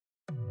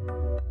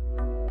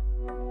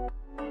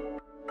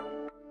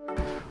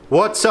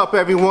What's up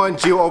everyone,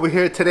 Gio over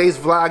here. Today's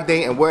vlog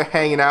day and we're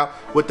hanging out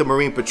with the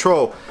Marine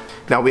Patrol.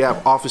 Now we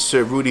have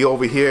Officer Rudy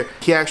over here.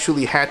 He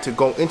actually had to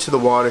go into the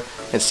water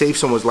and save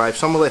someone's life.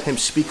 So I'm gonna let him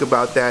speak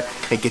about that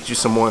and get you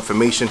some more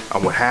information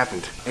on what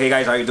happened. Hey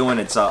guys, how you doing?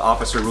 It's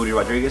Officer Rudy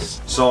Rodriguez.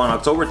 So on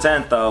October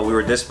 10th, we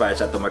were dispatched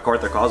at the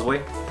MacArthur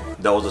Causeway.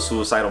 There was a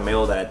suicidal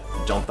male that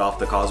jumped off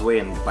the causeway,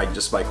 and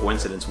just by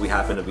coincidence we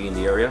happened to be in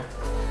the area.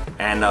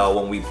 And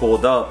when we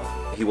pulled up,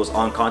 he was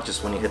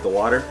unconscious when he hit the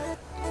water.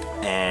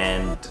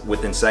 And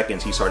within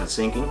seconds he started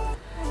sinking.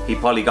 He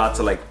probably got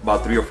to like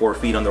about 3 or 4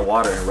 feet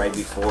underwater, and right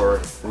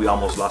before we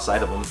almost lost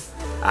sight of him,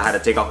 I had to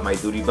take off my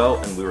duty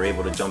belt and we were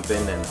able to jump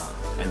in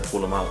and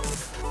pull him out.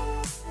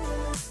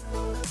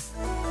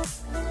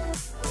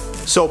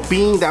 So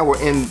being that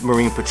we're in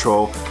Marine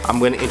Patrol, I'm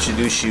going to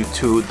introduce you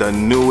to the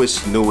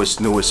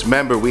newest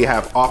member. We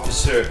have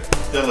Officer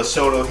De La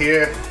Soto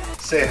here.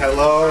 Say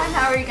hello. Hi,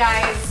 how are you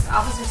guys?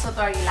 Officer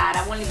Soto Aguilar.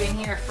 I've only been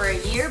here for a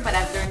year, but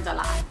I've learned a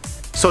lot.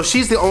 So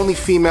she's the only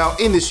female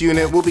in this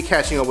unit. We'll be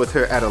catching up with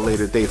her at a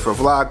later date for a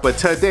vlog. But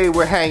today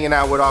we're hanging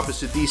out with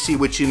Officer DC,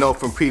 which you know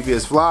from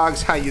previous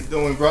vlogs. How you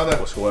doing, brother?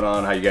 What's going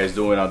on? How you guys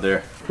doing out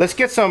there? Let's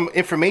get some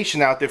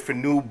information out there for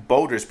new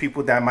boaters,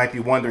 people that might be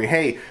wondering,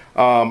 hey,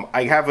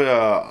 I have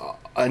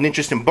an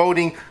interest in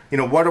boating. You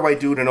know, what do I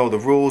do to know the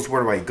rules?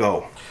 Where do I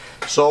go?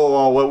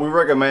 So what we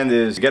recommend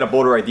is get a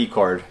boater ID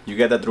card. You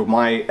get that through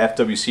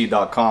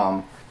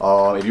myfwc.com.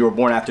 If you were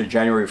born after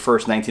January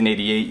 1st,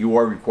 1988, you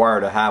are required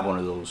to have one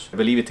of those. I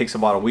believe it takes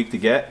about a week to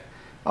get.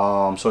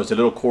 So it's a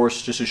little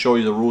course just to show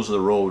you the rules of the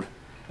road,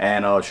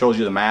 and shows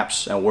you the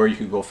maps and where you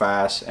can go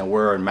fast and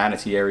where are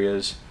manatee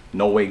areas,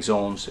 no wake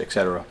zones,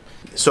 etc.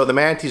 So the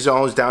manatee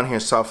zones down here in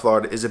South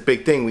Florida is a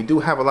big thing. We do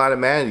have a lot of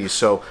manatees,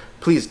 so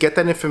please get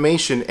that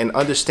information and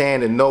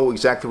understand and know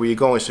exactly where you're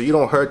going so you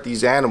don't hurt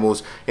these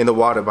animals in the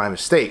water by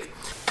mistake.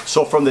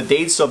 So from the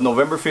dates of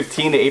November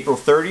 15 to April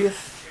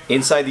 30th,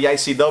 inside the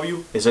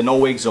ICW is a no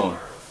wake zone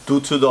due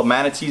to the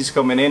manatees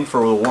coming in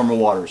for the warmer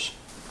waters.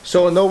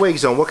 So a no wake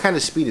zone, what kind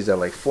of speed is that?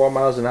 Like 4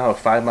 miles an hour,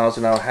 5 miles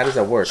an hour? How does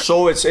that work?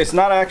 So it's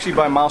not actually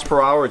by miles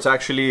per hour. It's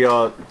actually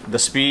the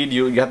speed.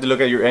 You have to look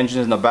at your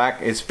engines in the back.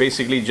 It's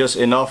basically just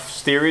enough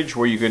steerage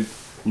where you could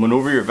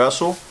maneuver your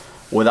vessel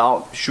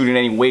without shooting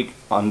any wake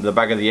on the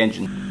back of the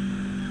engine.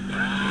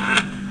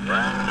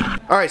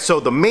 Alright, so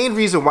the main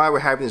reason why we're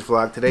having this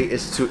vlog today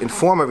is to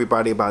inform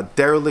everybody about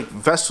derelict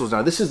vessels.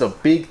 Now this is a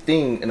big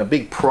thing and a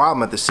big problem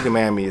that the city of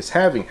Miami is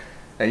having.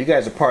 Now you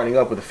guys are partnering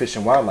up with the Fish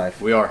and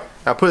Wildlife. We are.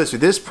 Now put it this way,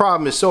 this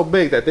problem is so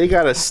big that they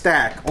got a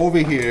stack over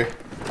here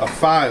of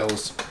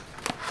files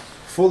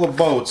full of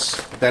boats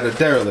that are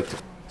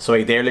derelict. So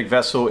a derelict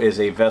vessel is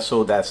a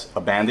vessel that's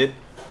abandoned.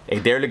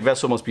 A derelict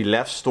vessel must be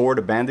left, stored,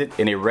 abandoned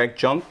in a wrecked,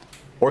 junk,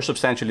 or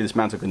substantially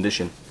dismantled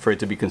condition for it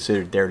to be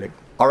considered derelict.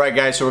 Alright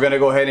guys, so we're going to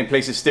go ahead and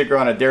place a sticker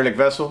on a derelict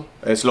vessel.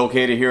 It's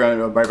located here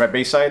on by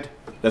Bayside.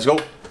 Let's go.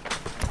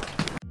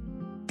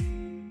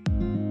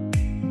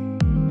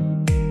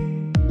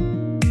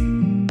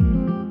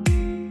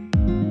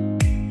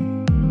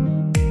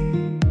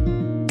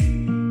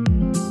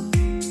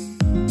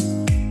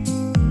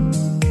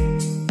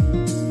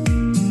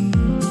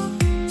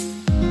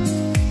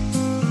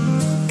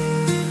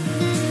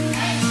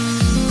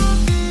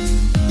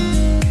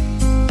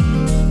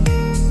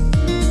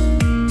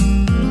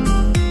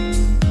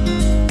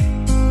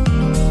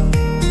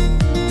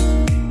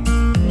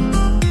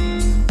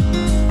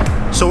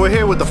 So we're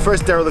here with the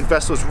first derelict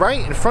vessels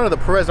right in front of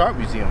the Perez Art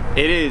Museum.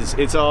 It is.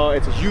 It's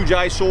a huge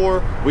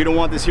eyesore. We don't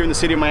want this here in the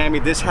city of Miami.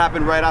 This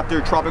happened right after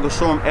Tropical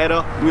Storm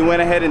Eta. We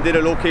went ahead and did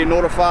a locate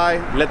notify,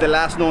 let the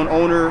last known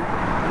owner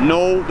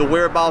know the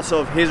whereabouts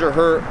of his or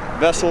her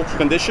vessel's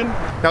condition.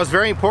 Now it's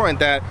very important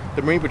that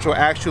the Marine Patrol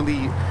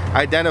actually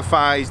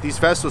identifies these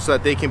vessels so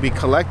that they can be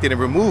collected and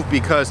removed,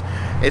 because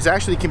it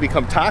actually can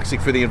become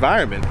toxic for the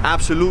environment.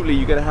 Absolutely,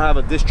 you gotta have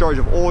a discharge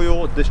of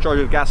oil, a discharge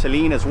of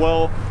gasoline as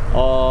well,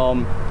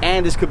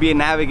 and this could be a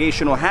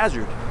navigational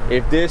hazard.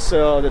 If this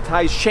the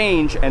tides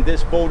change and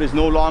this boat is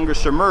no longer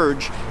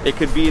submerged, it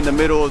could be in the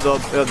middle of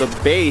the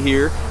bay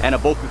here and a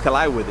boat could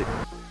collide with it.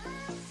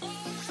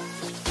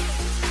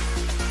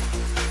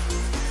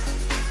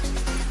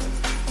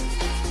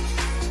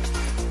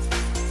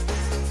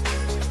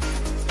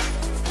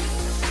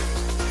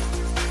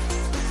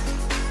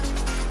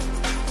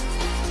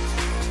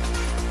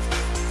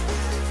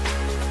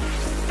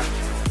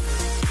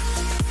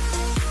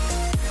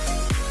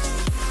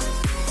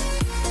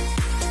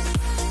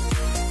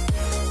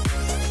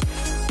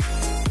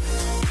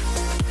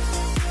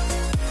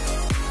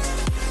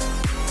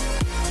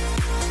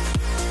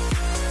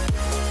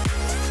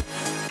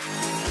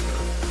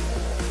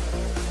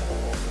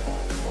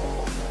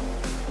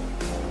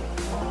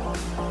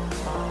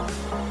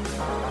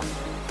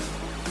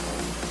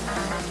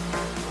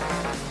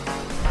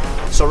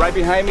 So right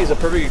behind me is a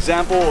perfect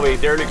example of a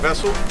derelict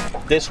vessel.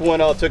 This one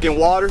took in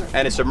water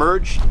and it's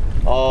submerged.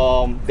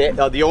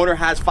 The owner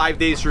has 5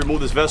 days to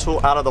remove this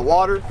vessel out of the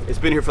water. It's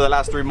been here for the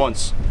last 3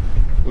 months.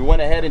 We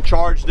went ahead and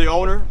charged the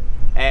owner,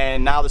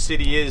 and now the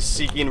city is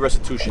seeking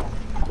restitution.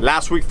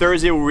 Last week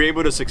Thursday, we were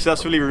able to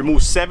successfully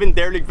remove 7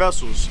 derelict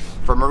vessels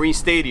from Marine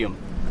Stadium.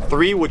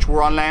 3 which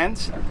were on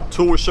land,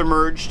 2 were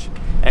submerged,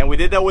 and we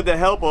did that with the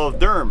help of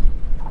DERM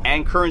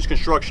and Currents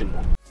Construction.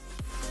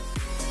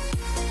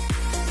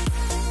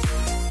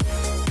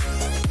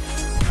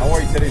 How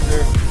are you today, sir?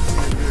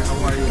 Good.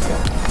 How are you?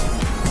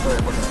 Sorry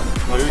about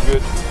that. No, you're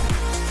good.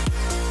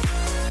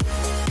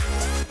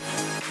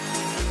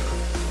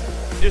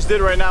 Just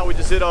did right now, we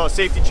just did a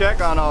safety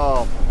check on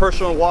a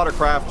personal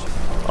watercraft.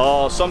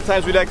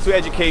 Sometimes we like to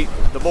educate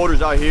the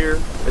boaters out here,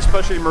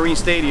 especially Marine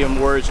Stadium,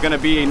 where it's going to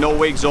be a no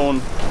wake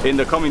zone in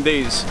the coming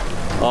days.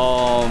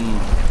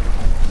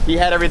 He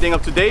had everything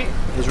up to date,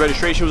 his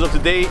registration was up to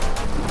date,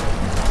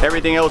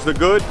 everything else looked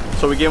good,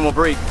 so we gave him a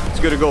break.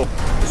 It's good to go.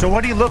 So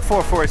what do you look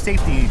for a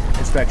safety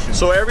inspection?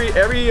 So every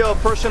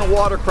personal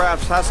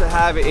watercraft has to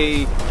have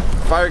a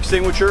fire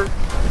extinguisher.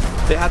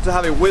 They have to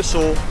have a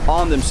whistle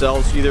on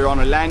themselves, either on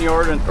a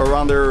lanyard or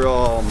on their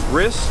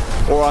wrist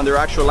or on their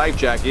actual life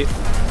jacket.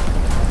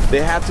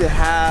 They have to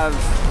have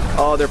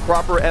their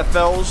proper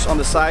FLs on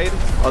the side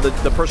of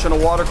the personal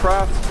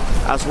watercraft,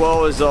 as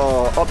well as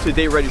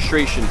up-to-date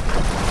registration.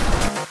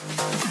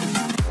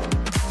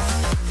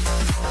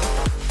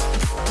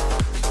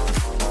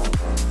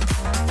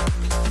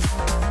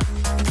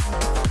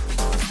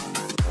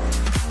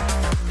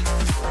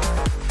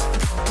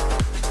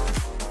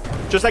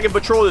 Just like in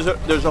patrol,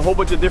 there's a whole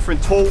bunch of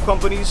different tow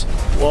companies.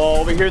 Well,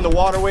 over here in the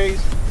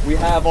waterways, we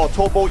have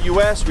Towboat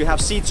US, we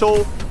have Sea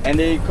Tow, and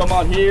they come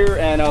out here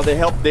and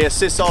they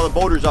assist all the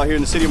boaters out here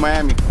in the city of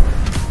Miami.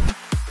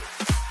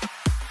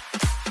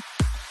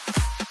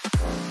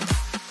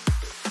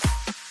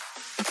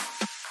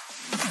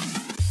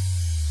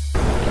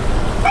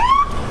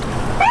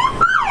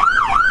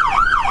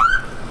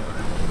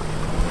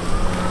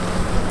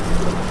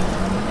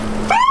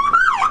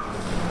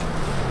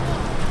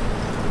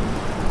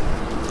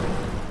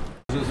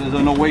 There's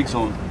a no wake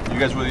zone. You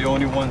guys were the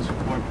only ones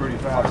going pretty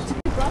fast.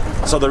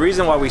 So the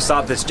reason why we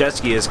stopped this jet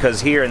ski is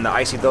because here in the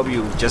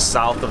ICW, just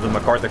south of the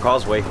MacArthur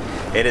Causeway,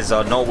 it is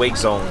a no wake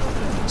zone.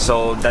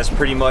 So that's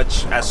pretty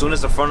much, as soon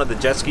as the front of the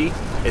jet ski,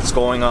 it's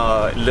going,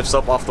 lifts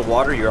up off the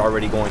water, you're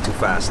already going too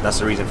fast. That's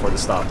the reason for the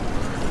stop.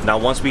 Now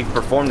once we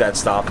perform that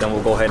stop, then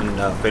we'll go ahead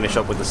and finish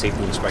up with the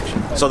safety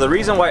inspection. So the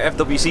reason why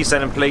FWC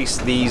set in place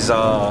these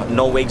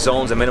no wake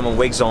zones and minimum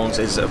wake zones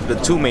is the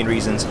 2 main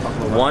reasons.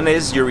 One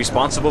is you're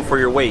responsible for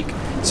your wake.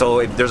 So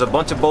if there's a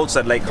bunch of boats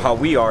that, like how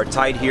we are,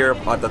 tied here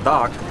at the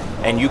dock,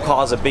 and you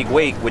cause a big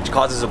wake which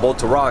causes a boat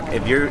to rock,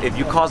 if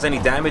you cause any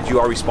damage, you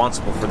are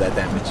responsible for that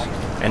damage.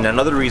 And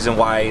another reason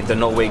why the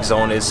no wake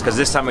zone is because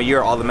this time of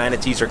year all the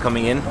manatees are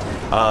coming in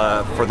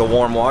for the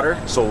warm water,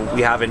 so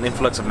we have an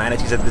influx of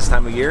manatees at this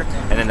time of year,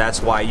 and then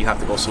that's why you have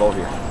to go slow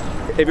here.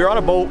 If you're on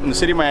a boat in the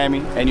city of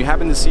Miami and you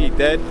happen to see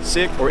dead,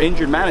 sick, or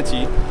injured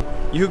manatee,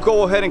 you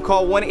go ahead and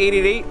call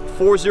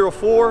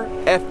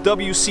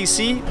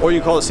 1-888-404-FWCC, or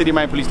you call the City of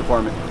Miami Police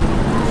Department.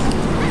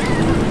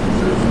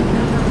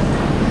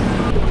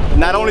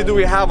 Not only do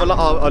we have a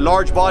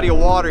large body of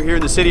water here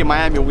in the city of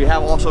Miami, we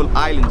have also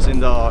islands in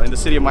the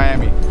city of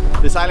Miami.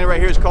 This island right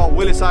here is called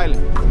Willis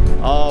Island.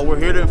 We're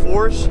here to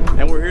enforce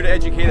and we're here to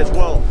educate as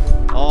well.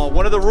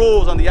 One of the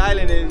rules on the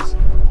island is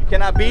you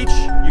cannot beach,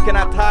 you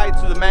cannot tie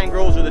to the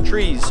mangroves or the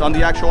trees on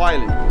the actual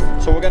island.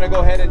 So we're gonna go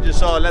ahead and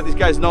just let these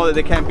guys know that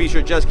they can't beach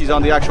their jet skis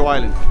on the actual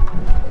island.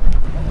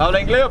 ¿Habla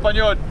inglés o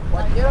español?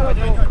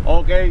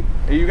 Okay.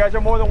 You guys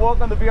are more than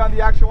welcome to be on the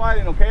actual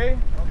island, okay?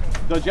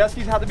 The jet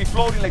skis have to be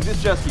floating like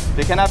this jet ski.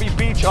 They cannot be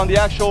beached on the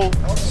actual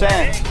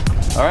sand.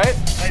 All right?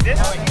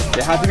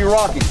 They have to be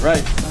rocking,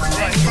 right?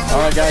 All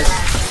right, guys.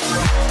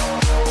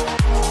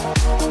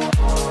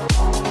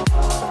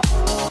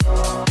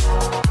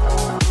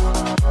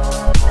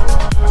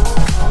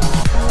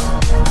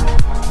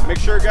 Make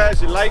sure,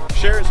 guys, you like,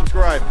 share, and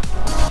subscribe.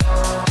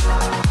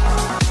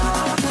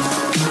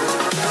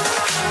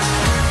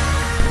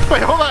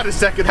 Wait, hold on a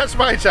second. That's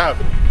my job.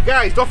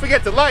 Guys, don't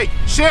forget to like,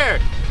 share,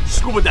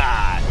 scuba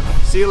dive.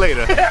 See you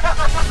later.